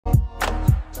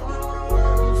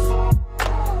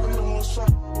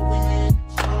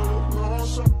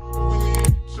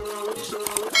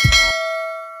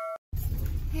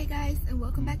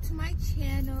welcome back to my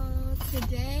channel.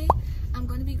 Today I'm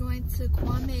going to be going to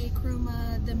Kwame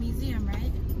Nkrumah, the museum,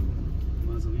 right?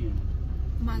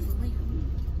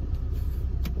 Mausoleum.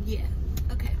 Yeah,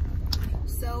 okay.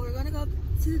 So we're going to go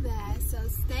to that, so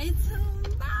stay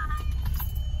tuned. Bye.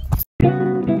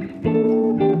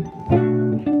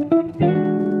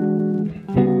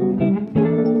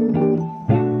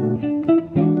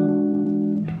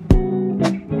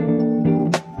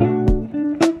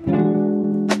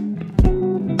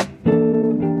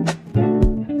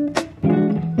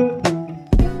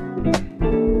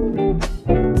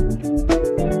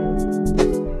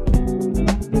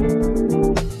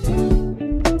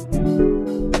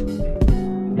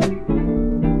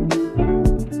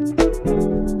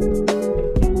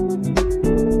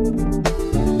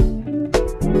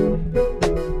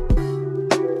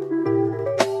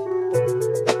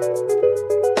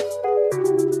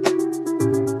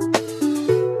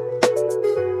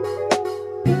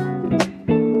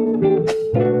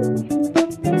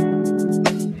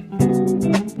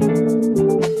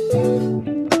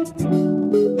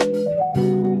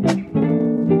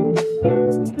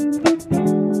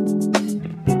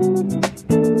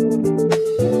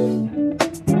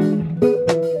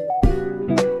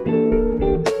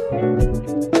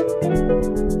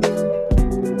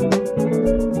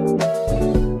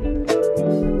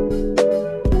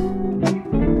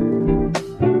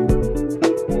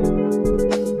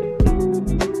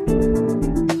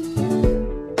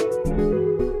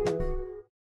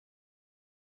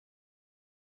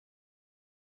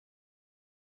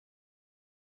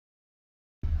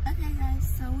 Okay guys,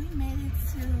 so we made it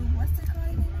to, what's it called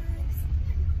again, guys?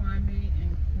 Kwame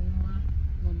Nkrumah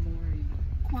Memorial.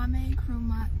 Kwame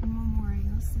Nkrumah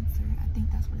Memorial Center. I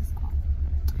think that's what it's called.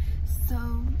 So,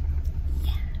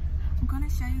 yeah. I'm going to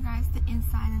show you guys the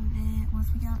inside of it once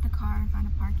we get out the car and find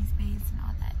a parking space and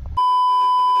all that.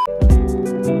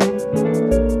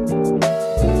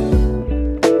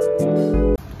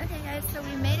 Okay guys, so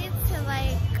we made it to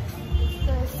like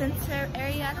the center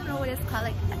area. I don't know what it's called.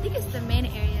 Like, I think it's the main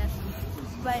area.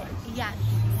 But yeah,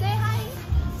 say hi.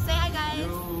 Say hi, guys.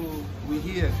 Yo, we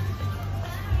here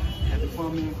at the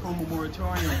Kwame Nkrumah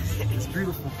Moratorium. It's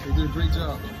beautiful. They did a great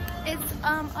job. It's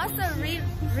also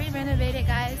re-renovated,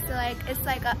 guys. So like it's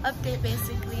like an update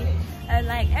basically.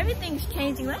 Like everything's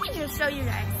changing. Let me just show you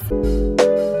guys.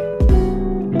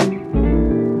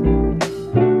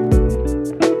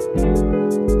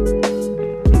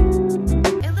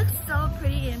 It looks so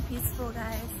pretty and peaceful,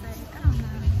 guys. Like, I don't know.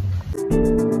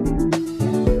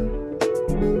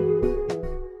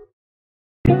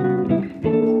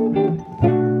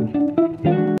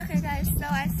 Okay guys, so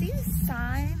I see a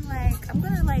sign, like I'm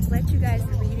gonna like let you guys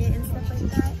read it and stuff like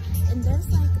that. And there's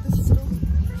like this story.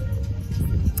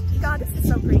 Y'all, this is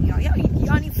so pretty, y'all.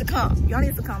 Y'all need to come. Y'all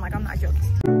need to come, like I'm not joking.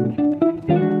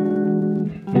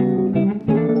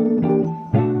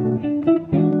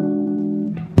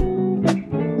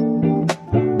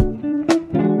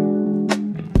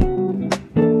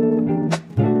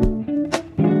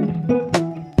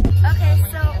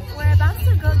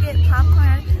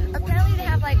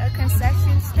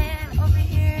 Concession stand over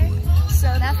here, so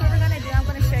that's what we're gonna do. I'm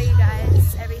gonna show you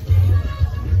guys everything,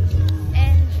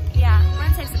 and yeah, we're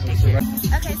gonna take some pictures.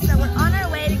 Okay, so we're on our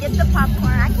way to get the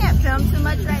popcorn. I can't film too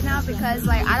much right now because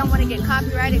like I don't want to get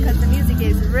copyrighted because the music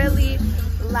is really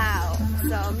loud,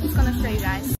 so I'm just gonna show you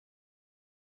guys.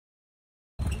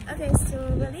 Okay, so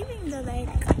we're leaving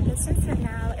the center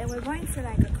now, and we're going to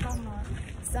like a car mall.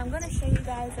 So I'm gonna show you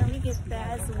guys when we get there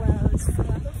as well. So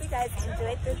I hope you guys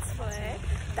enjoyed the tour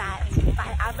that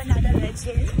by Abanada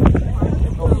Legend.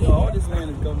 All this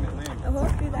land is government land. I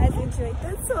hope you guys enjoyed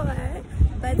the tour.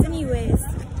 But anyways,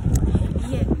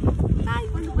 yeah. Bye.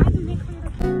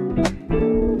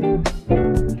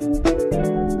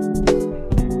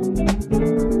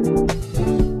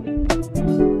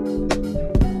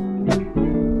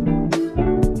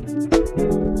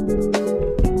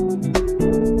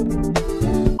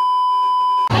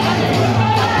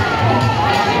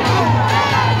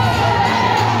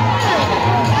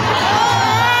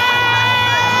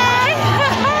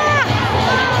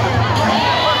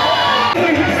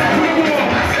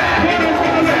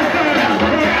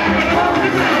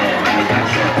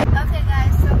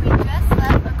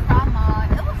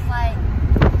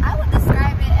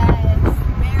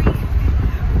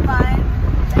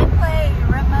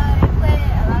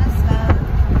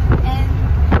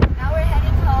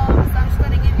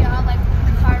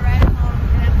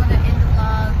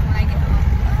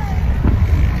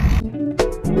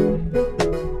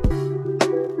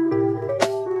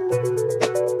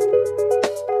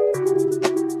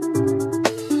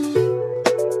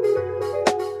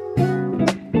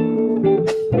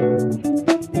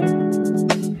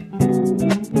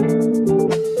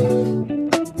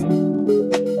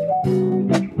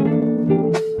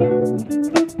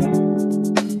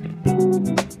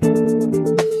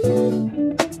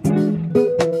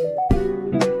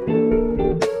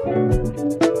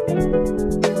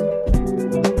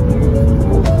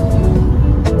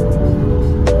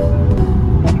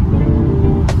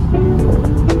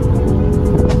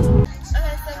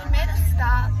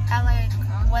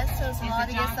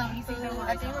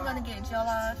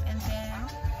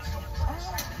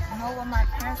 know what my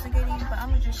parents are getting, but I'm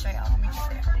gonna just show y'all when we get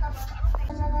there.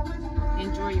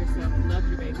 Enjoy yourself. Love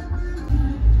you,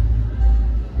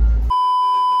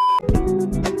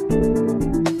 baby.